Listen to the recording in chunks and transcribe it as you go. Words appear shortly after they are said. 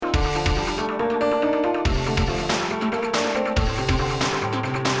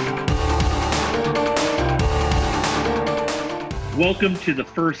Welcome to the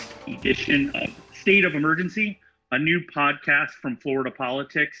first edition of State of Emergency, a new podcast from Florida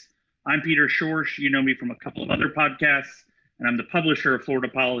Politics. I'm Peter Schorsch. You know me from a couple of other podcasts, and I'm the publisher of Florida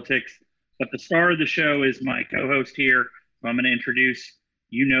Politics. But the star of the show is my co-host here, who I'm going to introduce.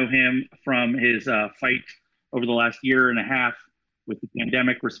 You know him from his fight over the last year and a half with the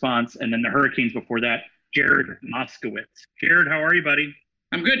pandemic response, and then the hurricanes before that, Jared Moskowitz. Jared, how are you, buddy?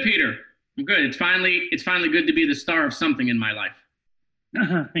 I'm good, Peter. I'm good. It's finally good to be the star of something in my life.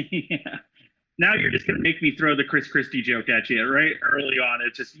 Yeah. Now you're just going to make me throw the Chris Christie joke at you right early on.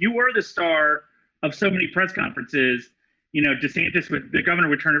 It's just, you were the star of so many press conferences. You know, the governor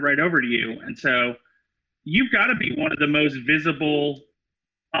would turn it right over to you. And so you've got to be one of the most visible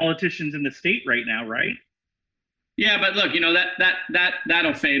politicians in the state right now, right? Yeah, but look, you know,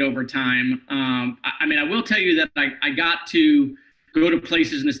 that'll fade over time. I mean, I will tell you that I got to go to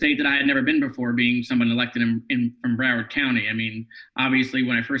places in the state that I had never been before, being someone elected from Broward County. I mean, obviously,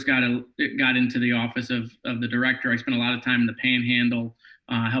 when I first got into the office of the director, I spent a lot of time in the Panhandle,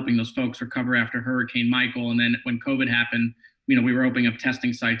 helping those folks recover after Hurricane Michael. And then when COVID happened, you know, we were opening up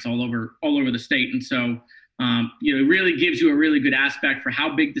testing sites all over the state. And so, you know, it really gives you a really good aspect for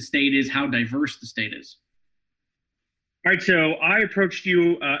how big the state is, how diverse the state is. All right, so I approached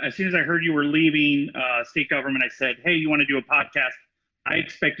you as soon as I heard you were leaving state government. I said, hey, you want to do a podcast? I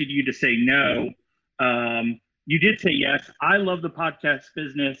expected you to say no. You did say yes. I love the podcast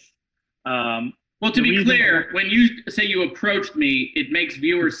business. Well, to be clear, when you say you approached me, it makes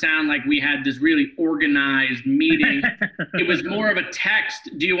viewers sound like we had this really organized meeting. It was more of a text.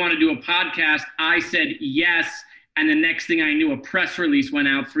 Do you want to do a podcast? I said yes. And the next thing I knew, a press release went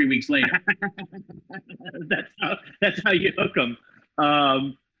out 3 weeks later. That's how you hook them.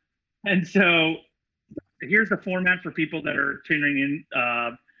 And so here's the format for people that are tuning in.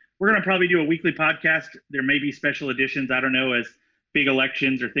 We're going to probably do a weekly podcast. There may be special editions. I don't know, as big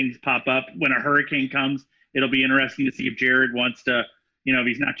elections or things pop up. When a hurricane comes, it'll be interesting to see if Jared wants to, you know, if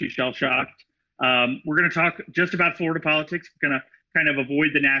he's not too shell-shocked. We're going to talk just about Florida politics. We're going to kind of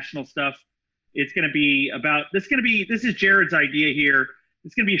avoid the national stuff. It's going to be about, this is Jared's idea here.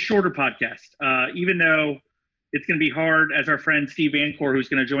 It's going to be a shorter podcast, even though it's going to be hard, as our friend Steve Vancor, who's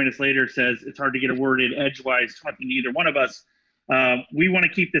going to join us later, says it's hard to get a word in edgewise talking to either one of us. We want to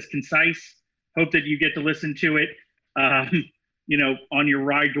keep this concise. Hope that you get to listen to it, you know, on your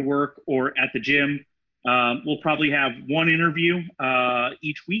ride to work or at the gym. We'll probably have one interview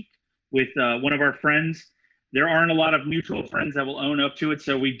each week with one of our friends. There aren't a lot of mutual friends that will own up to it,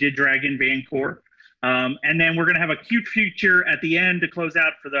 so we did drag in Vancor. And then we're going to have a cute feature at the end to close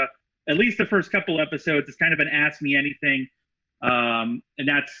out for at least the first couple episodes. It's kind of an Ask Me Anything, and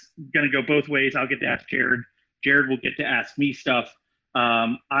that's going to go both ways. I'll get to ask Jared. Jared will get to ask me stuff.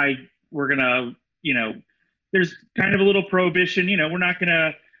 We're going to, you know, there's kind of a little prohibition. You know, we're not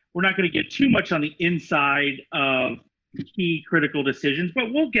going to get too much on the inside of key critical decisions,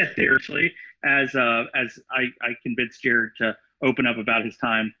 but we'll get there actually as I convinced Jared to open up about his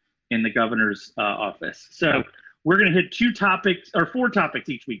time in the governor's office. So we're going to hit four topics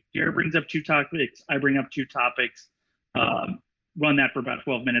each week. Jared brings up two topics. I bring up two topics. Run that for about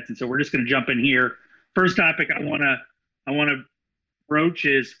 12 minutes. And so we're just going to jump in here. First topic I want to broach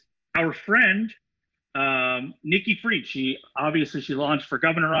is our friend Nikki Fried. She launched for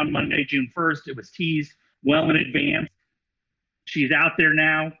governor on Monday, June 1st. It was teased well in advance. She's out there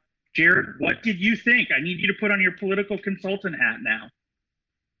now. Jared, what did you think? I need you to put on your political consultant hat now.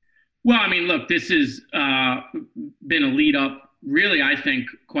 Well, I mean, look, this has been a lead up, really, I think,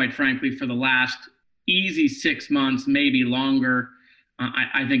 quite frankly, for the last easy 6 months, maybe longer.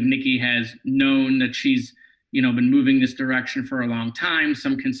 I think Nikki has known that she's, you know, been moving this direction for a long time.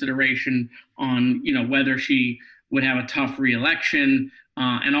 Some consideration on, you know, whether she would have a tough reelection,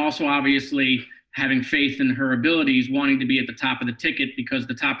 and also obviously having faith in her abilities, wanting to be at the top of the ticket, because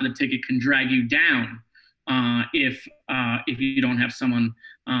the top of the ticket can drag you down if you don't have someone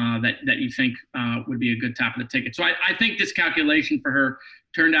that you think would be a good top of the ticket. So I think this calculation for her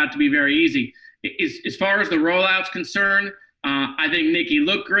turned out to be very easy. As far as the rollout's concerned, I think Nikki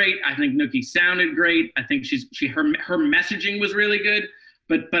looked great. I think Nikki sounded great. I think her messaging was really good.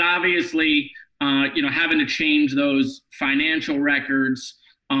 But obviously, you know, having to change those financial records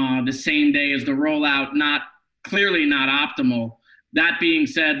the same day as the rollout, clearly not optimal. That being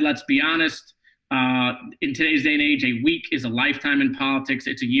said, let's be honest. In today's day and age, a week is a lifetime in politics.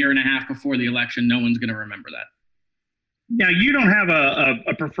 It's a year and a half before the election. No one's going to remember that. Now, you don't have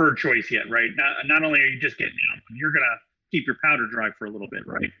a preferred choice yet, right? Not only are you just getting out, but you're going to keep your powder dry for a little bit,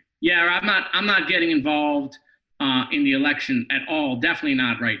 right? Yeah, I'm not getting involved in the election at all. Definitely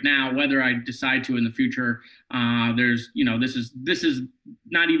not right now. Whether I decide to in the future, this is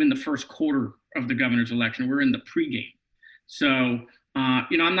not even the first quarter of the governor's election. We're in the pregame, so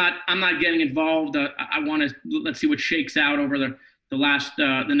I'm not getting involved. I want to let's see what shakes out over the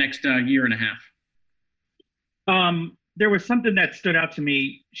next year and a half. There was something that stood out to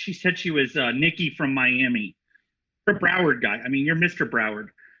me. She said she was Nikki from Miami, a Broward guy. I mean, you're Mr. Broward.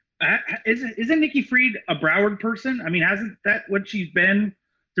 Isn't Nikki Fried a Broward person? I mean, hasn't that what she's been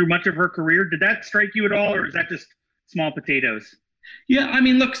through much of her career? Did that strike you at all, or is that just small potatoes? Yeah, I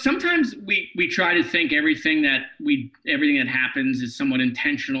mean, look, sometimes we try to think everything that happens is somewhat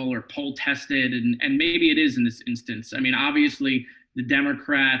intentional or poll tested, and maybe it is in this instance. I mean, obviously the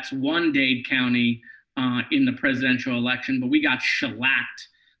Democrats won Dade County in the presidential election, but we got shellacked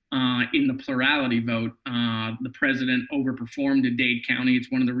in the plurality vote. The president overperformed in Dade County.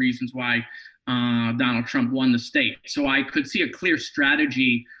 It's one of the reasons why Donald Trump won the state. So I could see a clear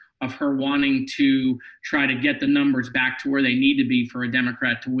strategy of her wanting to try to get the numbers back to where they need to be for a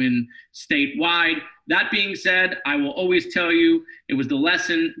Democrat to win statewide. That being said, I will always tell you it was the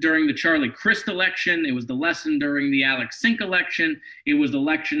lesson during the Charlie Crist election. It was the lesson during the Alex Sink election. It was the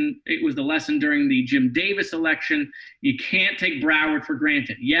lesson during the Jim Davis election. You can't take Broward for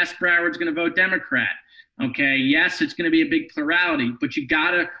granted. Yes, Broward's going to vote Democrat. Okay, yes, it's going to be a big plurality, but you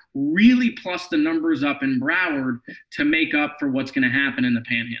got to really plus the numbers up in Broward to make up for what's going to happen in the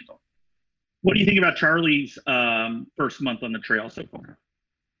Panhandle. What do you think about Charlie's first month on the trail so far?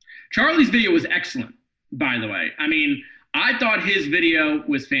 Charlie's video was excellent, by the way. I mean, I thought his video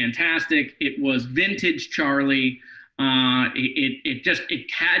was fantastic. It was vintage Charlie.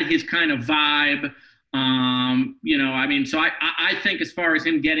 It had his kind of vibe. So I think as far as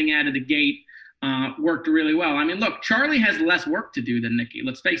him getting out of the gate, worked really well. I mean, look, Charlie has less work to do than Nikki.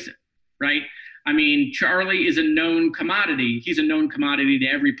 Let's face it, right? I mean, Charlie is a known commodity. He's a known commodity to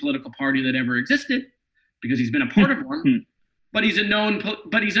every political party that ever existed because he's been a part of one. But he's a known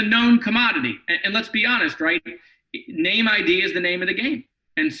commodity. And let's be honest, right? Name ID is the name of the game.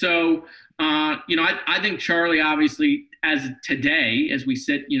 And so, I think Charlie, obviously, as today, as we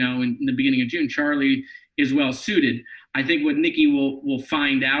sit, in the beginning of June, Charlie is well suited. I think what Nikki will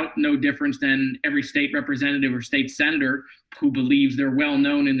find out, no difference than every state representative or state senator who believes they're well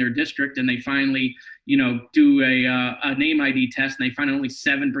known in their district, and they finally, do a name ID test, and they find only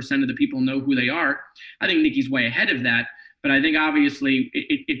 7% of the people know who they are. I think Nikki's way ahead of that. But I think obviously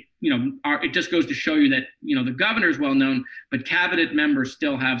it just goes to show you that the governor's well known, but cabinet members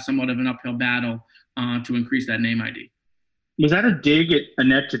still have somewhat of an uphill battle to increase that name ID. Was that a dig at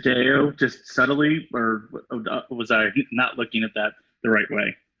Annette Taddeo, just subtly, or was I not looking at that the right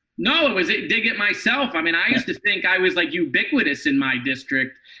way? No, it was a dig at myself. I mean, I used to think I was like ubiquitous in my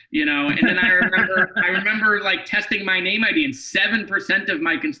district, and then I remember like testing my name ID, and 7% of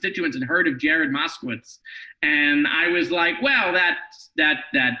my constituents had heard of Jared Moskowitz, and I was like, well, that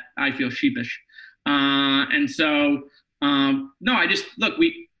I feel sheepish, and so no, I just look.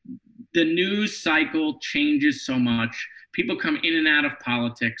 The news cycle changes so much. People come in and out of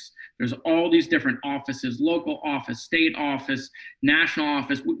politics. There's all these different offices, local office, state office, national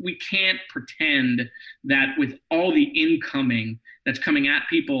office. We can't pretend that with all the incoming that's coming at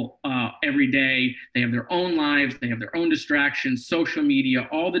people every day, they have their own lives, they have their own distractions, social media,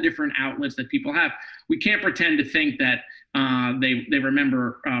 all the different outlets that people have. We can't pretend to think that they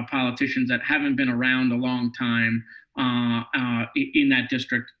remember politicians that haven't been around a long time in that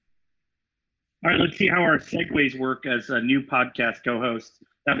district. All right, let's see how our segues work as a new podcast co-host.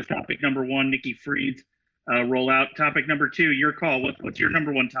 That was topic number one, Nikki Fried's rollout. Topic number two, your call. What's your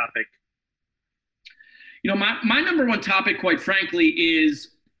number one topic? My number one topic, quite frankly, is,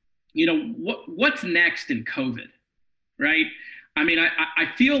 what's next in COVID, right? I mean, I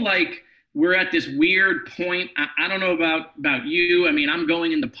feel like we're at this weird point. I don't know about you. I mean, I'm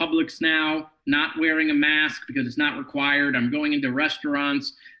going into Publix now, not wearing a mask because it's not required. I'm going into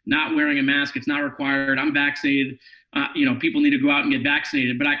restaurants, not wearing a mask. It's not required. I'm vaccinated. People need to go out and get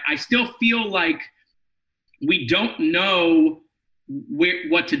vaccinated. But I still feel like we don't know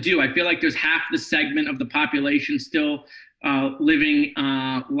what to do. I feel like there's half the segment of the population still living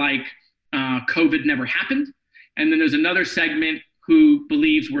like COVID never happened. And then there's another segment who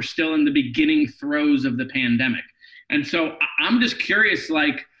believes we're still in the beginning throes of the pandemic. And so I'm just curious,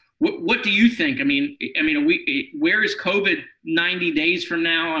 like, what do you think? I mean, where is COVID 90 days from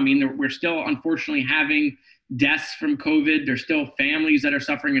now? I mean, we're still unfortunately having deaths from COVID. There's still families that are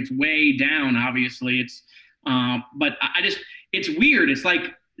suffering. It's way down, obviously. But it's weird. It's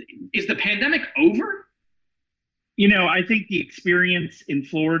like, is the pandemic over? I think the experience in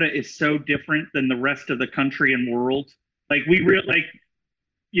Florida is so different than the rest of the country and world. Like we really like,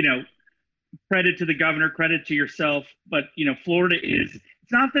 you know, credit to the governor, credit to yourself, but Florida is,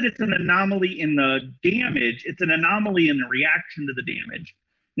 it's not that it's an anomaly in the damage, it's an anomaly in the reaction to the damage.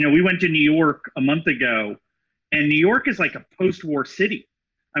 We went to New York a month ago, and New York is like a post-war city.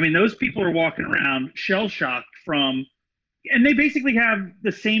 I mean, those people are walking around shell-shocked from, and they basically have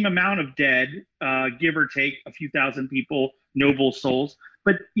the same amount of dead, give or take a few thousand people, noble souls.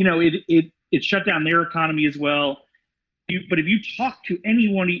 But it shut down their economy as well. But if you talk to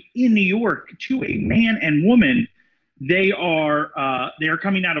anyone in New York, to a man and woman, they are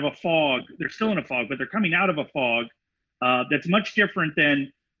coming out of a fog. They're still in a fog, but they're coming out of a fog that's much different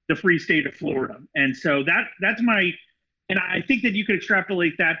than the free state of Florida. And so that's my, and I think that you could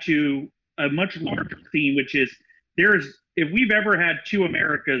extrapolate that to a much larger theme, which is if we've ever had two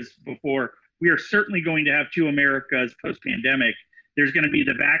Americas before, we are certainly going to have two Americas post-pandemic. There's going to be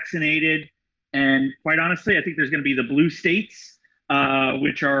the vaccinated, and quite honestly, I think there's going to be the blue states,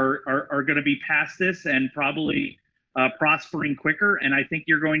 which are going to be past this and probably prospering quicker. And I think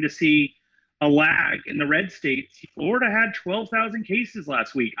you're going to see a lag in the red states. Florida had 12,000 cases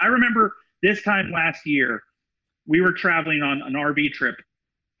last week. I remember this time last year, we were traveling on an RV trip,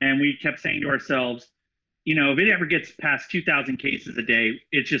 and we kept saying to ourselves, if it ever gets past 2,000 cases a day,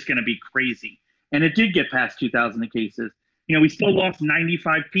 it's just going to be crazy. And it did get past 2,000 cases. We still lost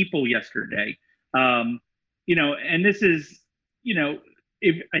 95 people yesterday. And this is, I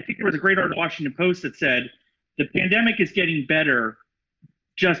think there was a great article in the Washington Post that said the pandemic is getting better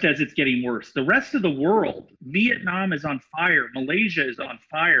just as it's getting worse. The rest of the world, Vietnam is on fire, Malaysia is on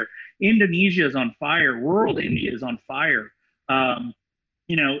fire, Indonesia is on fire, rural India is on fire.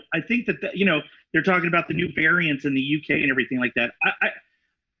 I think that, they're talking about the new variants in the UK and everything like that.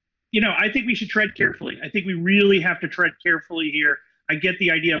 I think we should tread carefully. I think we really have to tread carefully here. I get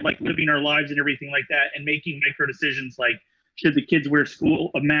the idea of like living our lives and everything like that and making micro decisions like, should the kids wear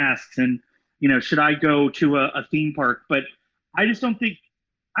school masks, and, should I go to a theme park? But I just don't think,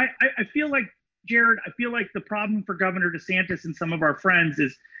 I feel like, Jared, I feel like the problem for Governor DeSantis and some of our friends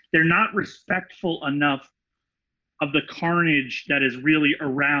is they're not respectful enough of the carnage that is really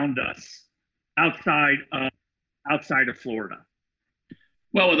around us outside of Florida.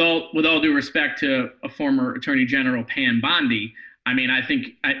 Well, with all due respect to a former Attorney General Pam Bondi, I mean, I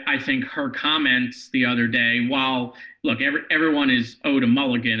think her comments the other day, while look, everyone is owed a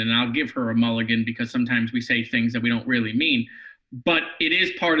mulligan, and I'll give her a mulligan because sometimes we say things that we don't really mean, but it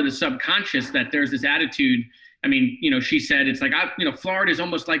is part of the subconscious that there's this attitude. I mean, she said it's like, Florida is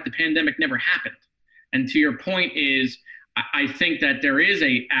almost like the pandemic never happened. And to your point is, I think that there is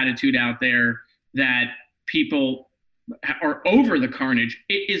a attitude out there that people are over the carnage.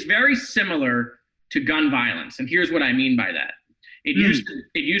 It is very similar to gun violence. And here's what I mean by that. It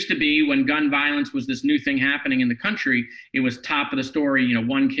used to be when gun violence was this new thing happening in the country, it was top of the story,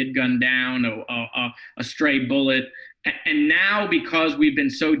 one kid gunned down, a stray bullet. And now, because we've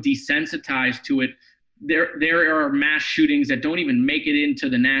been so desensitized to it, there are mass shootings that don't even make it into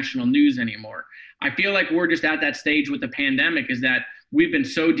the national news anymore. I feel like we're just at that stage with the pandemic, is that we've been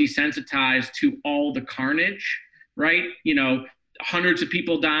so desensitized to all the carnage, right? Hundreds of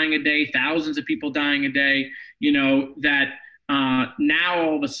people dying a day, thousands of people dying a day, that now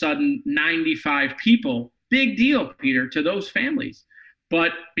all of a sudden 95 people, big deal, Peter, to those families.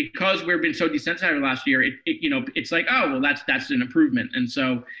 But because we've been so desensitized last year, it's like, oh, well, that's an improvement. And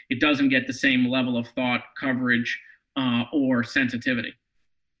so it doesn't get the same level of thought, coverage, or sensitivity.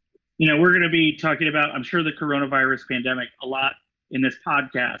 We're going to be talking about, I'm sure, the coronavirus pandemic a lot in this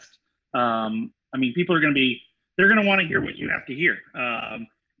podcast. People are they're going to want to hear what you have to hear.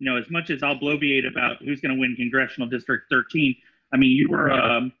 As much as I'll bloviate about who's going to win Congressional District 13,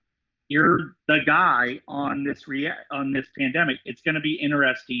 you're the guy on this pandemic. It's going to be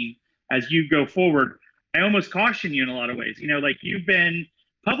interesting as you go forward. I almost caution you in a lot of ways. You've been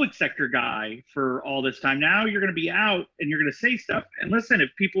public sector guy for all this time. Now you're going to be out and you're going to say stuff. And listen, if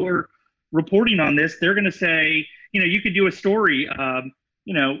people are reporting on this, they're going to say, you could do a story.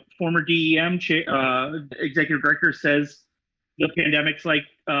 Former DEM executive director says the pandemic's like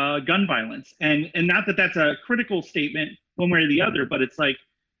gun violence. And not that that's a critical statement one way or the other, but it's like,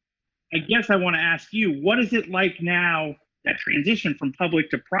 I guess I want to ask you, what is it like now, that transition from public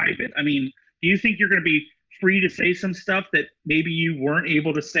to private? I mean, do you think you're going to be free to say some stuff that maybe you weren't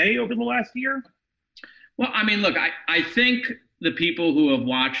able to say over the last year? Well, I mean, look, I think the people who have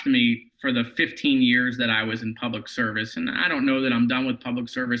watched me for the 15 years that I was in public service, and I don't know that I'm done with public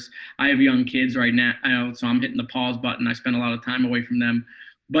service. I have young kids right now, so I'm hitting the pause button. I spend a lot of time away from them.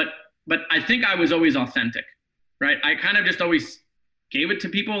 But I think I was always authentic. right? I kind of just always gave it to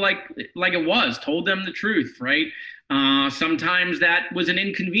people like it was, told them the truth, right? Sometimes that was an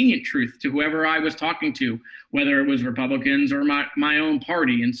inconvenient truth to whoever I was talking to, whether it was Republicans or my own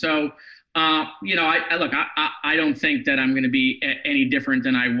party. And so, I don't think that I'm going to be any different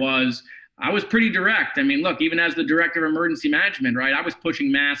than I was. I was pretty direct. I mean, look, even as the director of emergency management, right, I was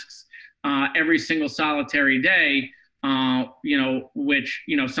pushing masks every single solitary day. Which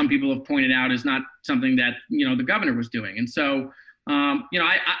some people have pointed out is not something that the governor was doing. And so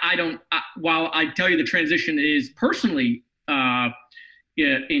I don't. While I tell you the transition is personally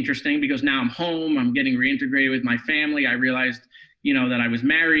interesting because now I'm home, I'm getting reintegrated with my family. I realized that I was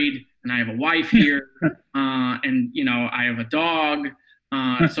married and I have a wife here, and I have a dog.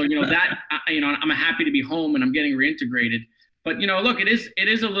 So I'm happy to be home and I'm getting reintegrated. But look, it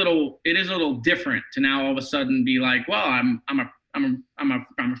is a little different to now all of a sudden be like, well, I'm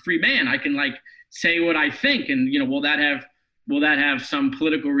a free man. I can like say what I think, and will that have some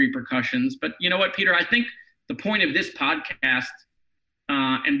political repercussions? But you know what, Peter, I think the point of this podcast,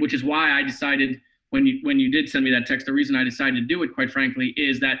 and which is why I decided when you did send me that text, the reason I decided to do it, quite frankly,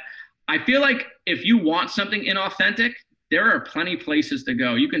 is that I feel like if you want something inauthentic, there are plenty places to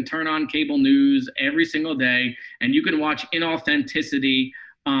go. You can turn on cable news every single day and you can watch inauthenticity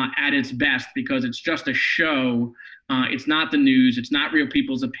at its best because it's just a show. It's not the news. It's not real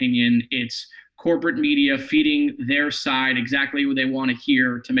people's opinion. It's corporate media feeding their side exactly what they want to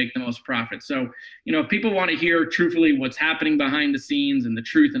hear to make the most profit. So, if people want to hear truthfully what's happening behind the scenes and the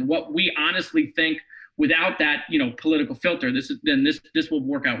truth and what we honestly think without that, political filter, this will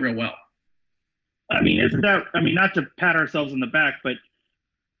work out real well. I mean, not to pat ourselves on the back, but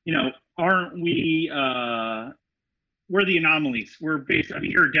aren't we? We're the anomalies. You're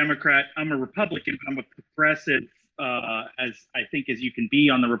a Democrat. I'm a Republican. I'm a progressive, as you can be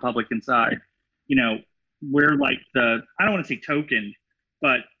on the Republican side. We're like I don't want to say token,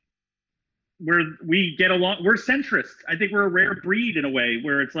 but we get along. We're centrist. I think we're a rare breed in a way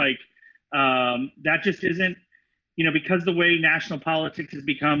where it's like that just isn't, because the way national politics has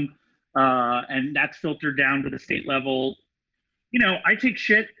become. And that's filtered down to the state level. I take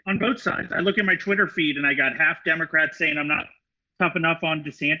shit on both sides. I look at my Twitter feed and I got half Democrats saying I'm not tough enough on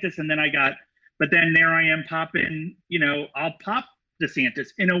DeSantis. And then but then there I am popping, I'll pop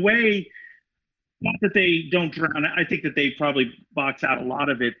DeSantis in a way, not that they don't drown. I think that they probably box out a lot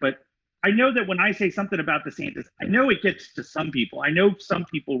of it, but I know that when I say something about DeSantis, I know it gets to some people. I know some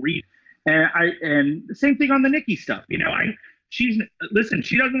people read, and the same thing on the Nikki stuff. She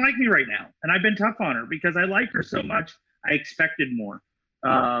doesn't like me right now. And I've been tough on her because I like her so much. I expected more.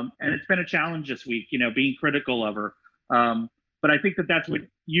 And it's been a challenge this week, being critical of her. But I think that that's what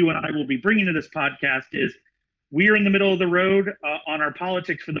you and I will be bringing to this podcast is we're in the middle of the road on our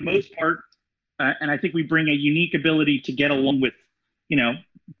politics for the most part. And I think we bring a unique ability to get along with,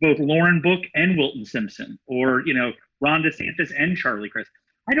 both Lauren Book and Wilton Simpson or, Ron DeSantis and Charlie Crist.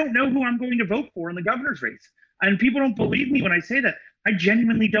 I don't know who I'm going to vote for in the governor's race. And people don't believe me when I say that. I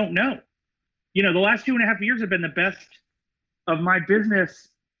genuinely don't know. The last 2.5 years have been the best of my business,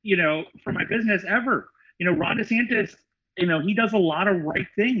 for my business ever. Ron DeSantis, he does a lot of right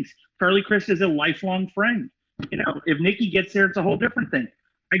things. Charlie Crist is a lifelong friend. If Nikki gets there, it's a whole different thing.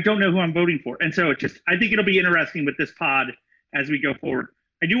 I don't know who I'm voting for. And so I think it'll be interesting with this pod as we go forward.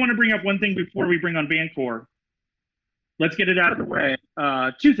 I do want to bring up one thing before we bring on Vancor. Let's get it out of the way.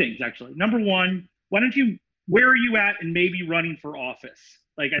 Two things, actually. Number one, where are you at and maybe running for office?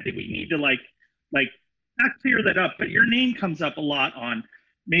 Like, I think we need to not clear that up, but your name comes up a lot on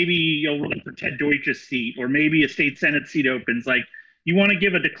maybe you'll run for Ted Deutsch's seat or maybe a state Senate seat opens. Like, you want to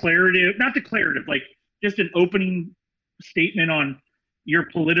give a not declarative, like just an opening statement on your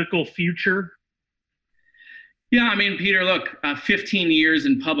political future? Yeah, I mean, Peter, look, 15 years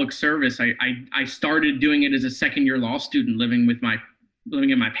in public service. I started doing it as a second-year law student living at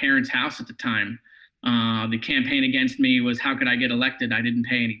my parents' house at the time. The campaign against me was, how could I get elected? I didn't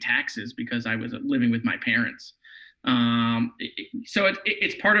pay any taxes because I was living with my parents. So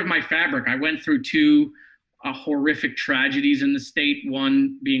it's part of my fabric. I went through two horrific tragedies in the state,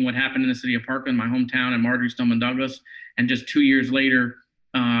 one being what happened in the city of Parkland, my hometown, and Marjory Stoneman Douglas. And just 2 years later,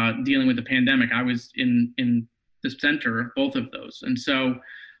 dealing with the pandemic, I was in the center of both of those. And so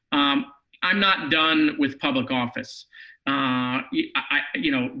I'm not done with public office. Having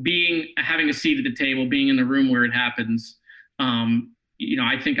a seat at the table, being in the room where it happens,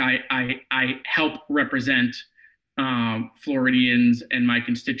 I think I help represent Floridians and my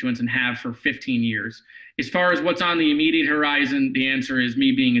constituents and have for 15 years. As far as what's on the immediate horizon, the answer is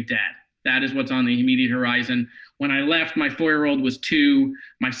me being a dad. That is what's on the immediate horizon. When I left, my 4-year-old was 2,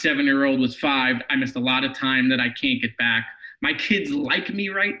 my 7-year-old was 5. I missed a lot of time that I can't get back. My kids like me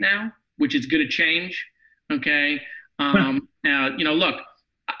right now, which is going to change. Okay. Look,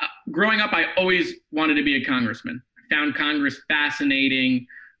 growing up, I always wanted to be a congressman. I found Congress fascinating.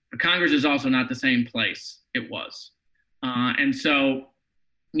 But Congress is also not the same place it was. And so,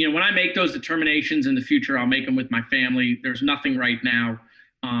 when I make those determinations in the future, I'll make them with my family. There's nothing right now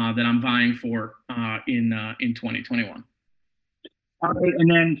that I'm vying for in 2021. All right, and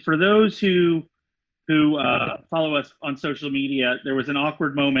then for those who follow us on social media, there was an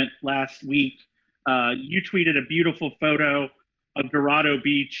awkward moment last week. You tweeted a beautiful photo of Dorado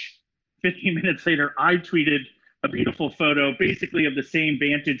Beach. 15 minutes later, I tweeted a beautiful photo, basically of the same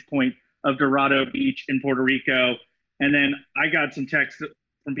vantage point of Dorado Beach in Puerto Rico. And then I got some texts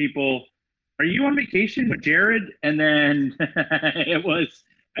from people, "Are you on vacation with Jared?" And then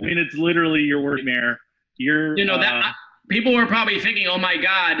it's literally your worst nightmare. That people were probably thinking, "Oh my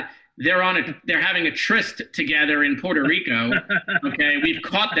God, they're having a tryst together in Puerto Rico." Okay, we've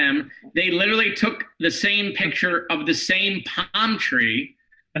caught them. They literally took the same picture of the same palm tree.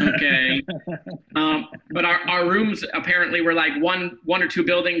 Okay, but our rooms apparently were like one or two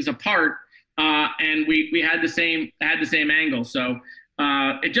buildings apart, and we had the same angle. So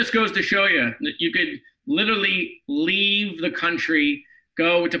it just goes to show you that you could literally leave the country,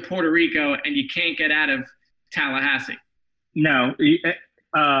 go to Puerto Rico, and you can't get out of Tallahassee. No,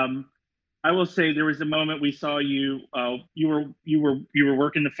 I will say there was a moment we saw you. You were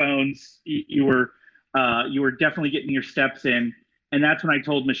working the phones. You were definitely getting your steps in. And that's when I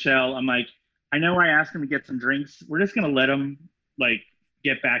told Michelle, I'm like, I know I asked him to get some drinks. We're just going to let him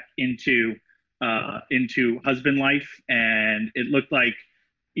get back into husband life. And it looked like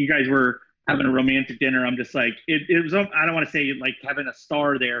you guys were having a romantic dinner. I'm just like, it was, I don't want to say like having a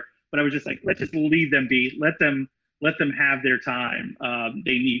star there, but I was just like, let's just leave them be. Let them have their time.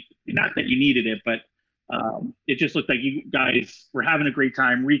 They need, not that you needed it, but it just looked like you guys were having a great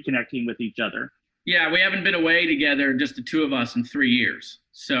time reconnecting with each other. Yeah, we haven't been away together, just the two of us, in 3 years.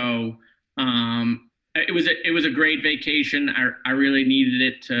 So it was a great vacation. I really needed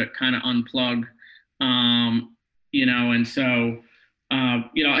it to kind of unplug, and so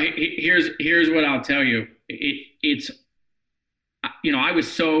here's what I'll tell you. It's I was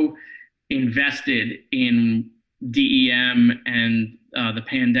so invested in DEM and the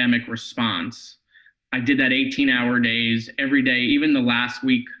pandemic response. I did that 18-hour days every day, even the last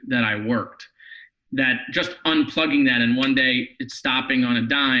week that I worked. That just unplugging that and one day it's stopping on a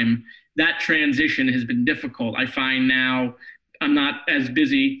dime, that transition has been difficult. I find now I'm not as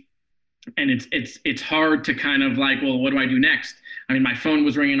busy, and it's hard to kind of like, well, what do I do next? I mean, my phone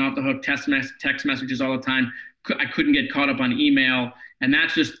was ringing off the hook, text messages all the time. I couldn't get caught up on email, and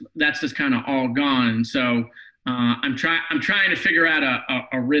that's just kind of all gone. And so I'm trying to figure out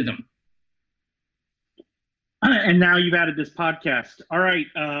a rhythm. And now you've added this podcast. All right.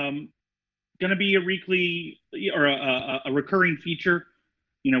 Going to be a weekly or a recurring feature.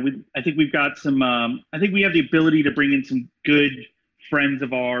 I think we've got some. I think we have the ability to bring in some good friends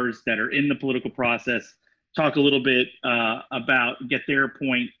of ours that are in the political process. Talk a little bit about, get their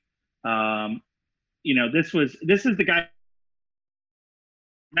point. This is the guy.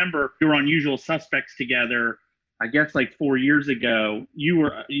 Remember, we were on Usual Suspects together. I guess like 4 years ago. You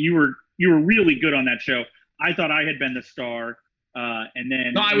were really good on that show. I thought I had been the star. And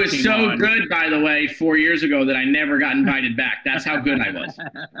then I was so good, by the way, 4 years ago that I never got invited back. That's how good I was.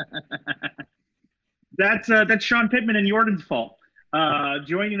 That's Sean Pittman and Jordan's fault.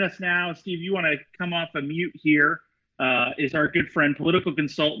 Joining us now, Steve, you want to come off a mute here, is our good friend, political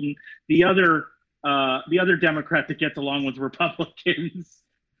consultant, the other Democrat that gets along with Republicans.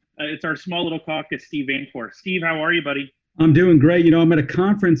 It's our small little caucus, Steve Vancourt. Steve, how are you, buddy? I'm doing great. I'm at a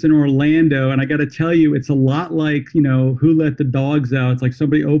conference in Orlando, and I got to tell you, it's a lot like, Who Let the Dogs Out. It's like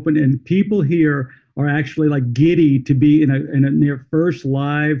somebody opened, and people here are actually like giddy to be in their first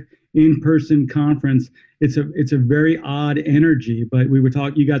live in-person conference. It's a very odd energy, but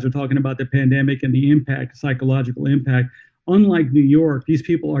you guys were talking about the pandemic and the impact, psychological impact. Unlike New York, these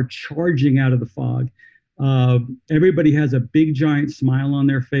people are charging out of the fog. Everybody has a big giant smile on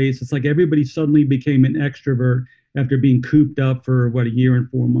their face. It's like everybody suddenly became an extrovert after being cooped up for a year and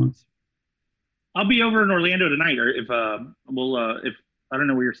 4 months. I'll be over in Orlando tonight, or if I don't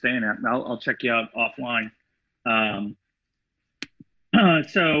know where you're staying at, I'll check you out offline.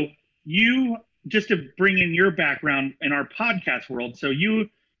 So you, just to bring in your background in our podcast world, so you're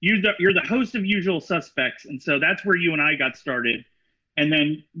the host of Usual Suspects, and so that's where you and I got started. And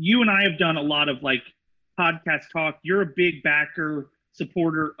then you and I have done a lot of like podcast talk. You're a big backer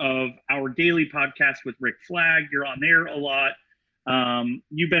supporter of our daily podcast with Rick Flag. You're on there a lot.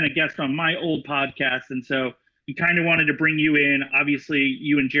 You've been a guest on my old podcast, and so we kind of wanted to bring you in. Obviously,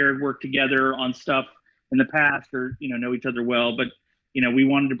 you and Jared worked together on stuff in the past, or know each other well. But we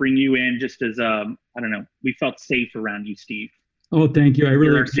wanted to bring you in just as I don't know. We felt safe around you, Steve. Oh, thank you. I really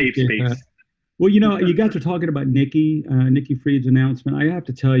You're our safe space. That. Well, you guys are talking about Nikki Fried's announcement. I have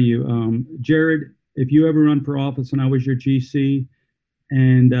to tell you, Jared, if you ever run for office and I was your GC,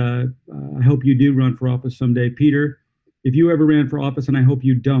 and I hope you do run for office someday, Peter, if you ever ran for office, and I hope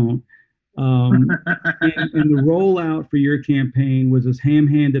you don't, and the rollout for your campaign was as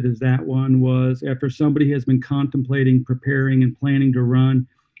ham-handed as that one was, after somebody has been contemplating, preparing, and planning to run.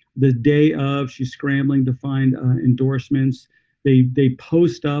 The day of, she's scrambling to find endorsements. They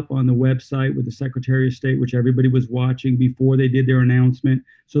post up on the website with the Secretary of State, which everybody was watching before they did their announcement.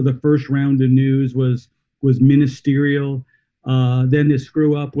 So the first round of news was ministerial. Then they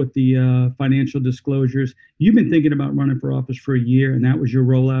screw up with the financial disclosures. You've been thinking about running for office for a year, and that was your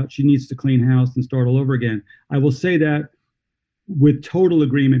rollout. She needs to clean house and start all over again. I will say that with total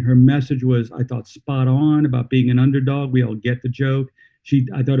agreement. Her message was, I thought, spot on about being an underdog. We all get the joke.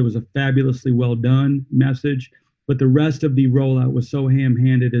 I thought it was a fabulously well done message. But the rest of the rollout was so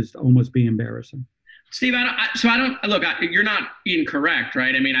ham-handed as to almost be embarrassing. Steve, you're not incorrect,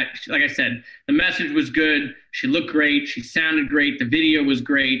 right? I mean, like I said, the message was good. She looked great. She sounded great. The video was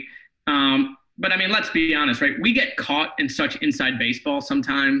great. But I mean, let's be honest, right? We get caught in such inside baseball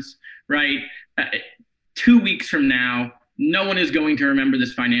sometimes, right? 2 weeks from now, no one is going to remember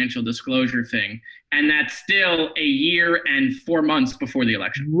this financial disclosure thing. And that's still a year and 4 months before the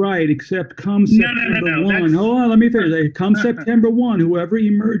election. Right, except come September 1. Hold on, let me finish. Come September 1, whoever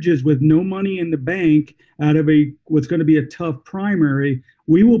emerges with no money in the bank out of what's going to be a tough primary,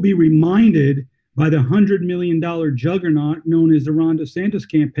 we will be reminded by the $100 million juggernaut known as the Ron DeSantis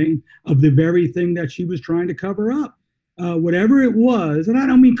campaign of the very thing that she was trying to cover up. Whatever it was, and I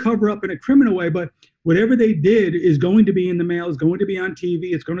don't mean cover up in a criminal way, but whatever they did is going to be in the mail, is going to be on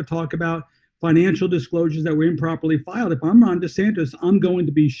TV, it's going to talk about financial disclosures that were improperly filed. If I'm Ron DeSantis, I'm going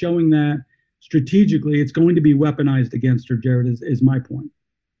to be showing that strategically. It's going to be weaponized against her, Jared, is my point.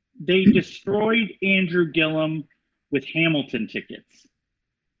 They destroyed Andrew Gillum with Hamilton tickets.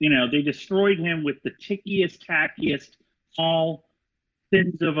 They destroyed him with the tickiest, tackiest, all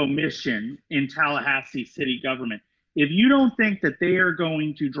sins of omission in Tallahassee city government. If you don't think that they are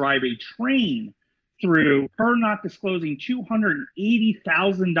going to drive a train through her not disclosing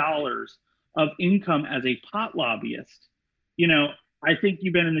 $280,000 of income as a pot lobbyist, I think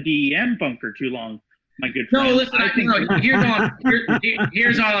you've been in the DEM bunker too long, my good friend. No, listen,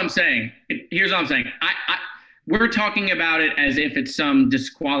 here's all I'm saying. Here's all I'm saying. We're talking about it as if it's some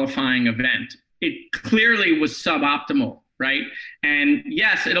disqualifying event. It clearly was suboptimal, right? And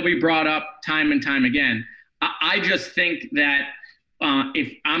yes, it'll be brought up time and time again. I just think that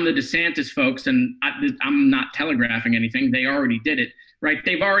if I'm the DeSantis folks, and I'm not telegraphing anything, they already did it, right?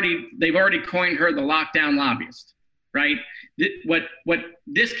 They've already coined her the lockdown lobbyist, right? What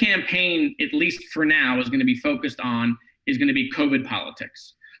this campaign, at least for now, is going to be focused on is going to be COVID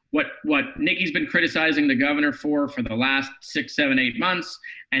politics. What Nikki's been criticizing the governor for the last 6, 7, 8 months,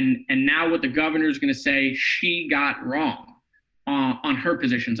 and now what the governor is going to say she got wrong on her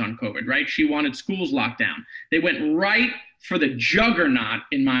positions on COVID, right? She wanted schools locked down. They went right for the juggernaut,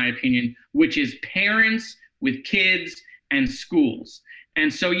 in my opinion, which is parents with kids and schools.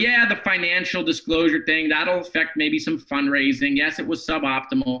 And so, yeah, the financial disclosure thing, that'll affect maybe some fundraising. Yes, it was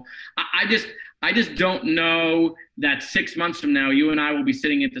suboptimal. I just don't know that 6 months from now, you and I will be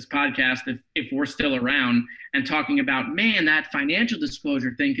sitting at this podcast if we're still around and talking about, man, that financial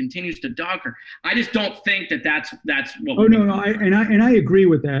disclosure thing continues to dog her. I just don't think that's what. Oh no, I agree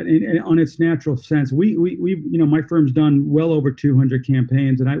with that. And on its natural sense, we my firm's done well over 200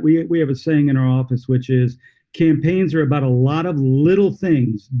 campaigns, and we have a saying in our office, which is campaigns are about a lot of little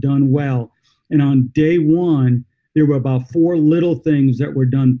things done well. And on day one, there were about 4 little things that were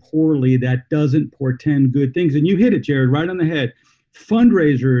done poorly that doesn't portend good things. And you hit it, Jared, right on the head.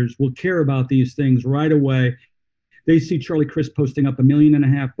 Fundraisers will care about these things right away. They see Charlie Crist posting up $1.5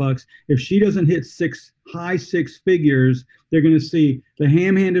 million. If she doesn't hit high six figures, they're going to see the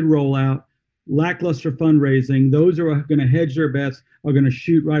ham-handed rollout, lackluster fundraising. Those are going to hedge their bets, are going to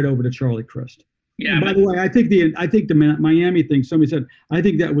shoot right over to Charlie Crist. Yeah. By the way, I think the Miami thing, somebody said, I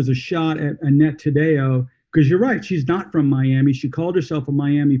think that was a shot at Annette Taddeo, because you're right. She's not from Miami. She called herself a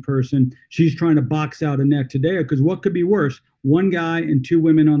Miami person. She's trying to box out Annette Taddeo, because what could be worse? One guy and 2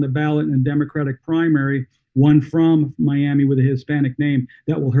 women on the ballot in a Democratic primary, one from Miami with a Hispanic name.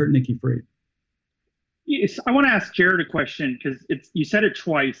 That will hurt Nikki Fried. Yes, I want to ask Jared a question because it's you said it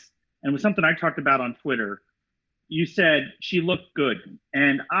twice, and it was something I talked about on Twitter. You said she looked good,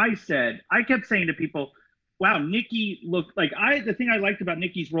 and I kept saying to people, "Wow, Nikki looked like I." The thing I liked about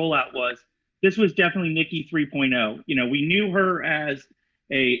Nikki's rollout was this was definitely Nikki 3.0. You know, we knew her as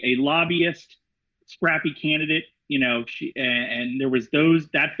a lobbyist, scrappy candidate. You know, and there was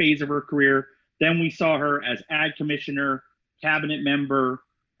that phase of her career. Then we saw her as ad commissioner, cabinet member,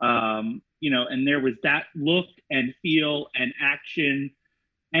 you know, and there was that look and feel and action.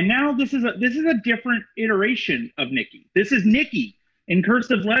 And now this is a different iteration of Nikki. This is Nikki in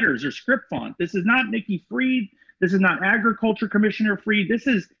cursive letters or script font. This is not Nikki Fried. This is not Agriculture Commissioner Fried. This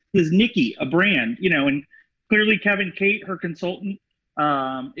is Nikki, a brand, you know, and clearly Kevin Kate, her consultant,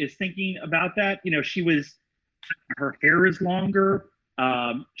 is thinking about that. You know, her hair is longer.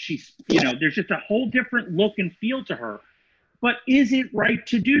 She's, you know, there's just a whole different look and feel to her. But is it right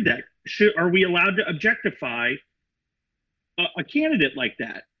to do that? Are we allowed to objectify a candidate like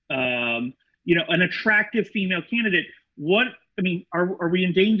that? You know, an attractive female candidate. What I mean, are we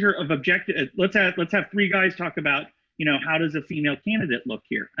in danger of objective? Let's have three guys talk about, you know, how does a female candidate look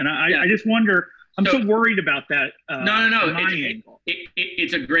here? And I just wonder. I'm so worried about that. No.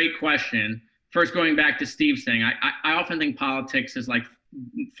 It's a great question. First, going back to Steve's thing, I often think politics is like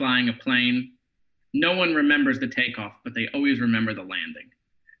flying a plane. No one remembers the takeoff, but they always remember the landing,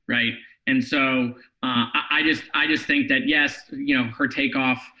 right? And so I just think that, yes, you know, her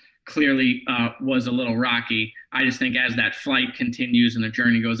takeoff clearly was a little rocky. I just think as that flight continues and the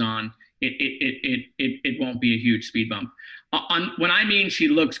journey goes on, it won't be a huge speed bump. When I mean she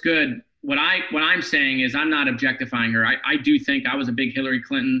looks good, what I'm saying is I'm not objectifying her. I do think I was a big Hillary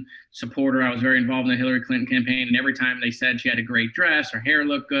Clinton supporter. I was very involved in the Hillary Clinton campaign, and every time they said she had a great dress, her hair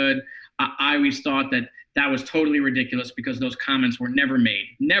looked good, I always thought that was totally ridiculous because those comments were never made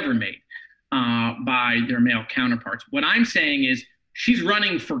by their male counterparts. What I'm saying is she's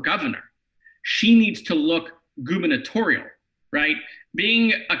running for governor. She needs to look gubernatorial, right?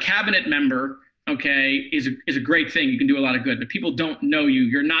 Being a cabinet member, okay, is a great thing. You can do a lot of good, but people don't know you.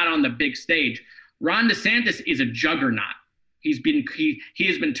 You're not on the big stage. Ron DeSantis is a juggernaut. He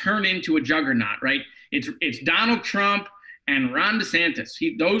has been turned into a juggernaut, right? It's Donald Trump and Ron DeSantis.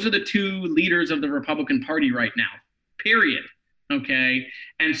 Those are the two leaders of the Republican Party right now, period. Okay.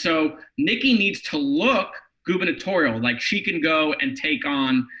 And so Nikki needs to look gubernatorial, like she can go and take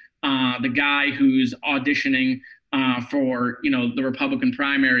on the guy who's auditioning for, you know, the Republican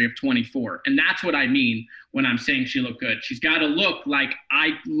primary of 24. And that's what I mean when I'm saying she looked good. She's got to look like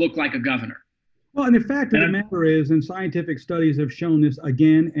I look like a governor. Well, and the fact of the matter is, and scientific studies have shown this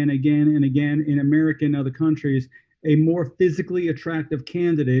again and again and again in America and other countries, a more physically attractive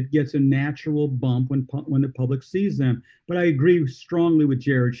candidate gets a natural bump when the public sees them. But I agree strongly with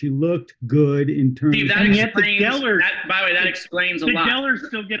Jared. She looked good in terms. Steve, that explains. By the way, that explains a lot. The Gellers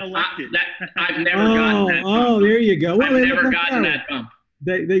still get elected. I've never gotten that. Oh, there you go. Well, I've never gotten that bump.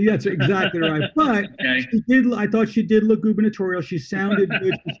 That's exactly right. But okay. I thought she did look gubernatorial. She sounded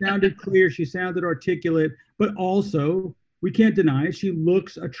good. She sounded clear. She sounded articulate. But also, we can't deny it, she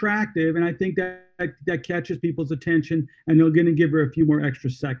looks attractive, and I think that catches people's attention, and they're going to give her a few more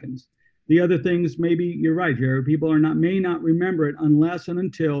extra seconds. The other things, maybe you're right, Jared. People may not remember it unless and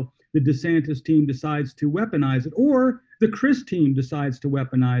until the DeSantis team decides to weaponize it, or the Crist team decides to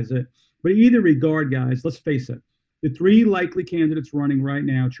weaponize it. But either regard, guys, let's face it. The three likely candidates running right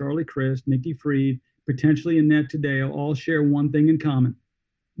now, Charlie Crist, Nikki Fried, potentially Annette Taddeo, all share one thing in common.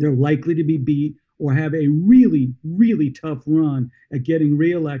 They're likely to be beat or have a really, really tough run at getting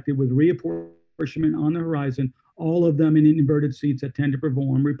reelected with reapportionment on the horizon, all of them in inverted seats that tend to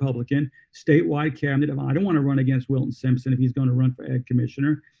perform Republican, statewide cabinet. I don't want to run against Wilton Simpson if he's going to run for ed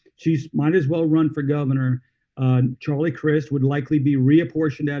commissioner. She might as well run for governor. Charlie Crist would likely be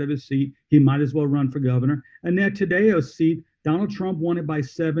reapportioned out of his seat. He might as well run for governor. Annette Taddeo's seat, Donald Trump won it by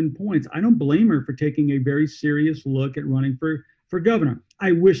 7 points. I don't blame her for taking a very serious look at running for governor.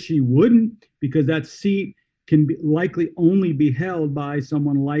 I wish she wouldn't, because that seat can likely only be held by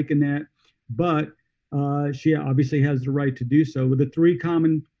someone like Annette, but she obviously has the right to do so. With the three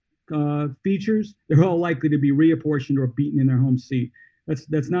common features, they're all likely to be reapportioned or beaten in their home seat.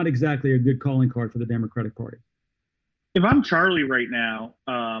 That's not exactly a good calling card for the Democratic Party. If I'm Charlie right now,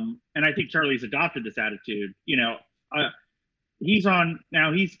 and I think Charlie's adopted this attitude, you know, he's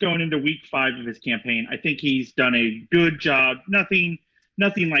going into week 5 of his campaign. I think he's done a good job. Nothing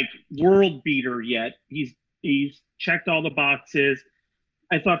like world beater yet. He's checked all the boxes.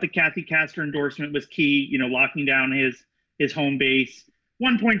 I thought the Kathy Castor endorsement was key, you know, locking down his home base.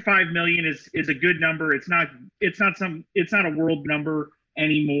 1.5 million is a good number. It's not a world number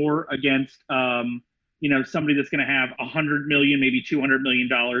anymore against somebody that's going to have 100 million, maybe 200 million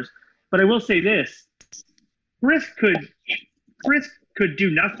dollars. But I will say this: Chris could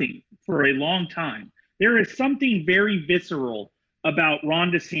do nothing for a long time. There is something very visceral about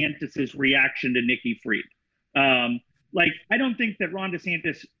Ron DeSantis's reaction to Nikki Fried. I don't think that Ron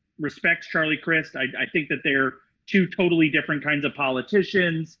DeSantis respects Charlie Crist. I think that they're two totally different kinds of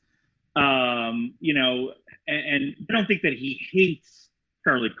politicians. And I don't think that he hates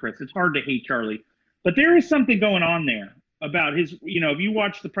Charlie Crist. It's hard to hate Charlie, but there is something going on there about his, if you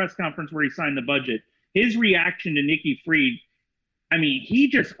watch the press conference where he signed the budget, his reaction to Nikki Fried, I mean, he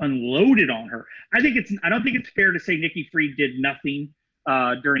just unloaded on her. I don't think it's fair to say Nikki Fried did nothing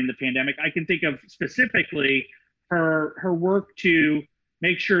during the pandemic. I can think of specifically her work to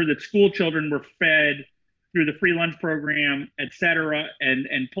make sure that school children were fed through the free lunch program, et cetera,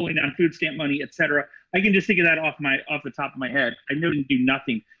 and pulling down food stamp money, et cetera. I can just think of that off the top of my head. I know he didn't do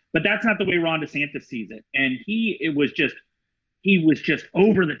nothing, but that's not the way Ron DeSantis sees it. And he was just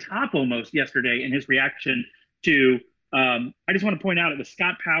over the top almost yesterday in his reaction to. I just want to point out it was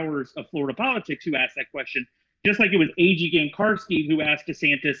Scott Powers of Florida Politics who asked that question, just like it was A.G. Gankarski who asked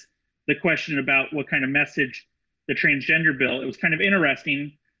DeSantis the question about what kind of message the transgender bill. It was kind of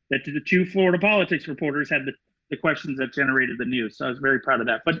interesting that the two Florida Politics reporters had the questions that generated the news. So I was very proud of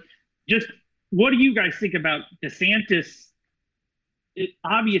that. But just what do you guys think about DeSantis'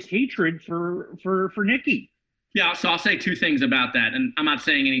 obvious hatred for Nikki? Yeah, so I'll say two things about that. And I'm not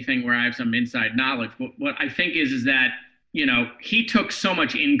saying anything where I have some inside knowledge. But what I think is that, he took so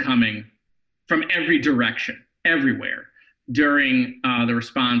much incoming from every direction, everywhere, during the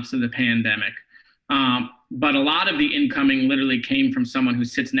response to the pandemic. But a lot of the incoming literally came from someone who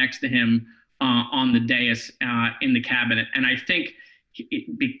sits next to him on the dais in the cabinet. And I think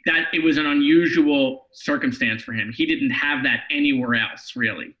that it was an unusual circumstance for him. He didn't have that anywhere else,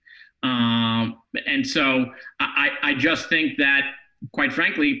 really. And so I just think that, quite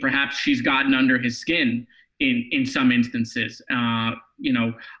frankly, perhaps she's gotten under his skin in some instances.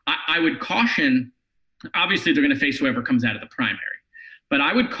 I would caution, obviously they're going to face whoever comes out of the primary, but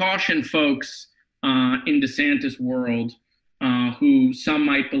I would caution folks in DeSantis' world who some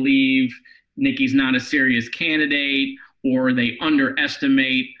might believe Nikki's not a serious candidate or they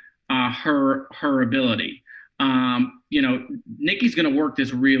underestimate her ability. Nikki's going to work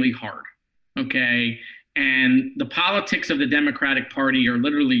this really hard, okay? And the politics of the Democratic Party are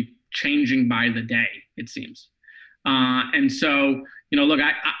literally changing by the day, it seems. And so, look,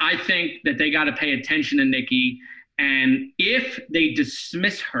 I think that they got to pay attention to Nikki. And if they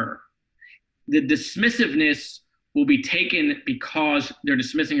dismiss her, the dismissiveness will be taken because they're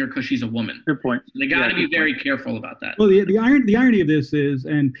dismissing her because she's a woman. Good point. They got to be very careful about that. Well, the irony of this is,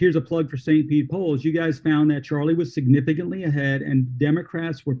 and here's a plug for St. Pete polls, you guys found that Charlie was significantly ahead and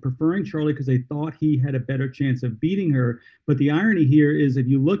Democrats were preferring Charlie because they thought he had a better chance of beating her. But the irony here is, if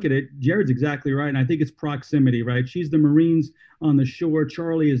you look at it, Jared's exactly right. And I think it's proximity, right? She's the Marines on the shore.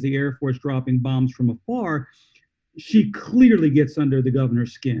 Charlie is the Air Force dropping bombs from afar. She clearly gets under the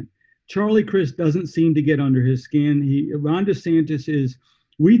governor's skin. Charlie Crist doesn't seem to get under his skin. Ron DeSantis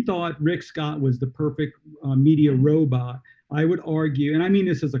we thought Rick Scott was the perfect media robot. I would argue, and I mean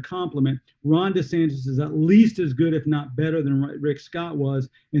this as a compliment, Ron DeSantis is at least as good, if not better, than Rick Scott was,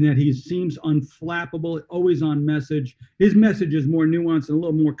 in that he seems unflappable, always on message. His message is more nuanced and a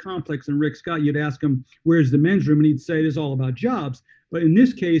little more complex than Rick Scott. You'd ask him, where's the men's room? And he'd say, it's all about jobs. But in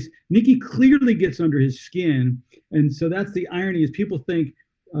this case, Nikki clearly gets under his skin. And so that's the irony, is people think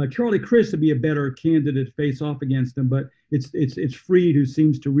Charlie Crist would be a better candidate to face off against him, but it's Fried who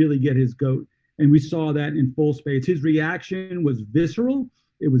seems to really get his goat. And we saw that in full spades. His reaction was visceral.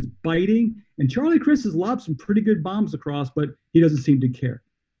 It was biting. And Charlie Crist has lobbed some pretty good bombs across, but he doesn't seem to care.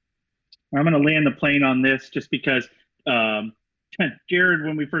 I'm going to land the plane on this just because, Jared,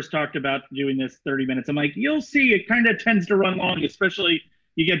 when we first talked about doing this 30 minutes, I'm like, you'll see it kind of tends to run long, especially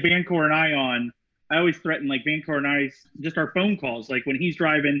you get Vancor and I on. I always threaten, like, Vancor and I, just our phone calls. Like, when he's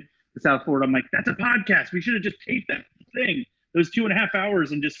driving to South Florida, I'm like, that's a podcast. We should have just taped that thing, those 2.5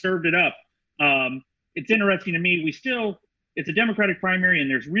 hours, and just served it up. It's interesting to me. It's a Democratic primary, and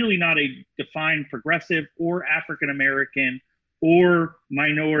there's really not a defined progressive or African-American or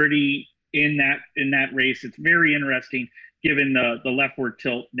minority in that race. It's very interesting given the leftward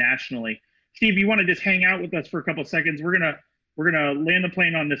tilt nationally. Steve, you want to just hang out with us for a couple of seconds? We're gonna land the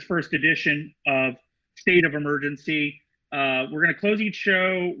plane on this first edition of State of Emergency. We're gonna close each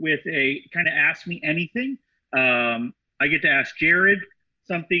show with a kind of Ask Me Anything. I get to ask Jared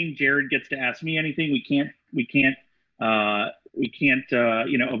something. Jared gets to ask me anything. We can't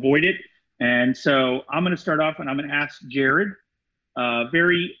avoid it. And so I'm gonna start off, and I'm gonna ask Jared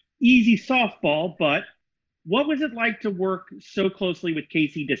very easy softball, but what was it like to work so closely with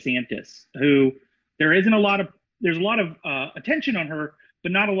Casey DeSantis, who there's a lot of attention on her,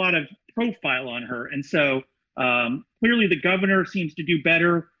 but not a lot of profile on her. And so clearly the governor seems to do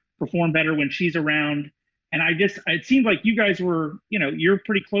better, perform better when she's around. And it seemed like you guys were, you're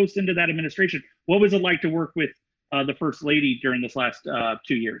pretty close into that administration. What was it like to work with the first lady during this last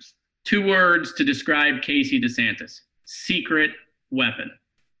 2 years? 2 words to describe Casey DeSantis: secret weapon,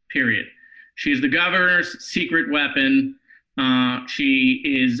 period. She's the governor's secret weapon. She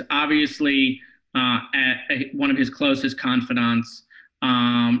is obviously one of his closest confidants.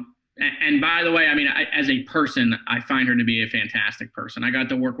 And by the way, I mean, as a person, I find her to be a fantastic person. I got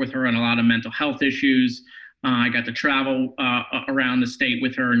to work with her on a lot of mental health issues. I got to travel around the state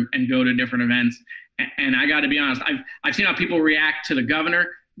with her and go to different events. And I got to be honest, I've seen how people react to the governor.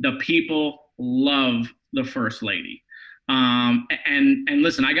 The people love the first lady. And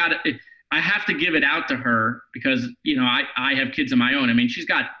listen, I have to give it out to her because, I have kids of my own. I mean, she's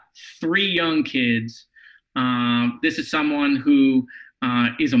got 3 young kids. This is someone who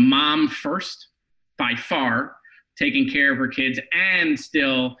is a mom first, by far, taking care of her kids and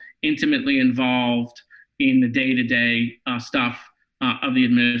still intimately involved in the day-to-day stuff of the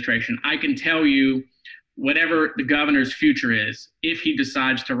administration. I can tell you, whatever the governor's future is, if he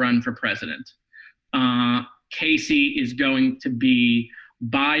decides to run for president, Casey is going to be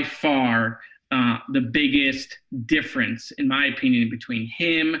by far the biggest difference, in my opinion, between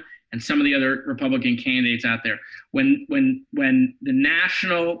him and some of the other Republican candidates out there. When the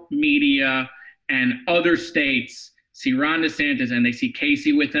national media and other states see Ron DeSantis and they see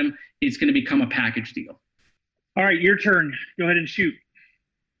Casey with him, it's going to become a package deal. All right, your turn. Go ahead and shoot.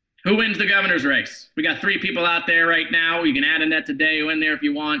 Who wins the governor's race? We got 3 people out there right now. You can add Annette Taddeo in there if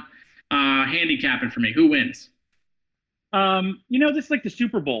you want. Handicap it for me. Who wins? This is like the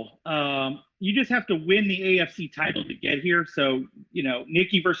Super Bowl. You just have to win the AFC title to get here. So,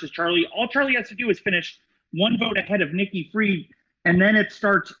 Nikki versus Charlie. All Charlie has to do is finish 1 vote ahead of Nikki Fried, and then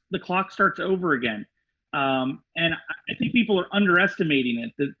the clock starts over again. And I think people are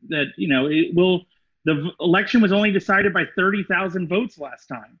underestimating it. The election was only decided by 30,000 votes last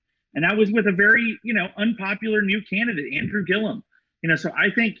time. And that was with a very, unpopular new candidate, Andrew Gillum. So I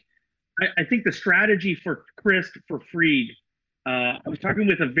think the strategy for Fried, I was talking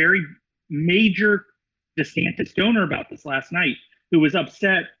with a very major DeSantis donor about this last night, who was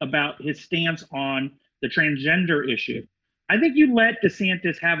upset about his stance on the transgender issue. I think you let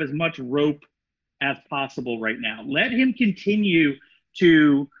DeSantis have as much rope as possible right now. Let him continue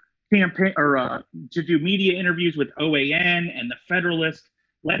to campaign or to do media interviews with OAN and the Federalist.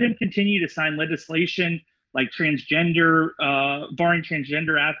 Let him continue to sign legislation like barring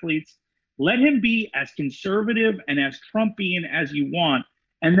transgender athletes. Let him be as conservative and as Trumpian as you want.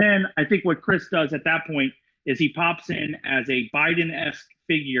 And then I think what Chris does at that point is he pops in as a Biden-esque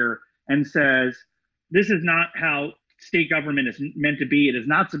figure and says, this is not how state government is meant to be. It is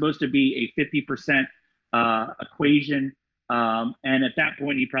not supposed to be a 50% equation. And at that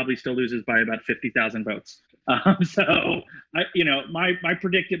point, he probably still loses by about 50,000 votes. My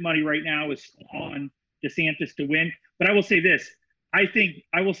predicted money right now is on DeSantis to win. But I will say this. I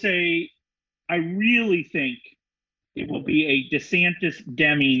really think it will be a DeSantis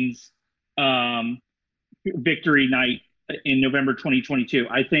Demings victory night in November 2022.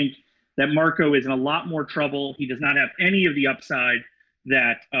 I think that Marco is in a lot more trouble. He does not have any of the upside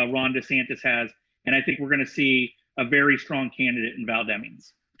that Ron DeSantis has. And I think we're going to see a very strong candidate in Val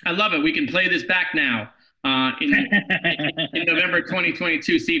Demings. I love it. We can play this back now in November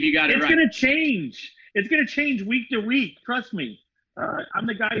 2022. See if you got it right. It's going to change. It's going to change week to week. Trust me. I'm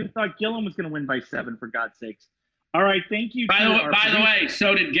the guy who thought Gillum was going to win by 7, for God's sakes. All right. Thank you. By the way,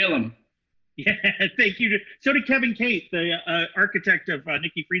 so did Gillum. Yeah. Thank you. So did Kevin Cate, the architect of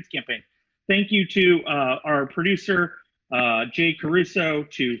Nikki Fried's campaign. Thank you to our producer, Jay Caruso,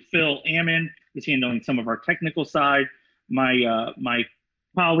 to Phil Ammon, who's handling some of our technical side. My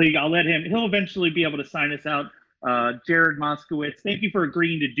colleague, he'll eventually be able to sign us out. Jared Moskowitz, thank you for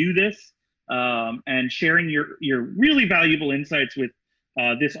agreeing to do this and sharing your really valuable insights with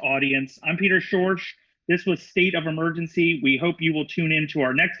this audience. I'm Peter Schorsch. This was State of Emergency. We hope you will tune in to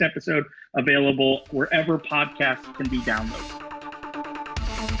our next episode, available wherever podcasts can be downloaded.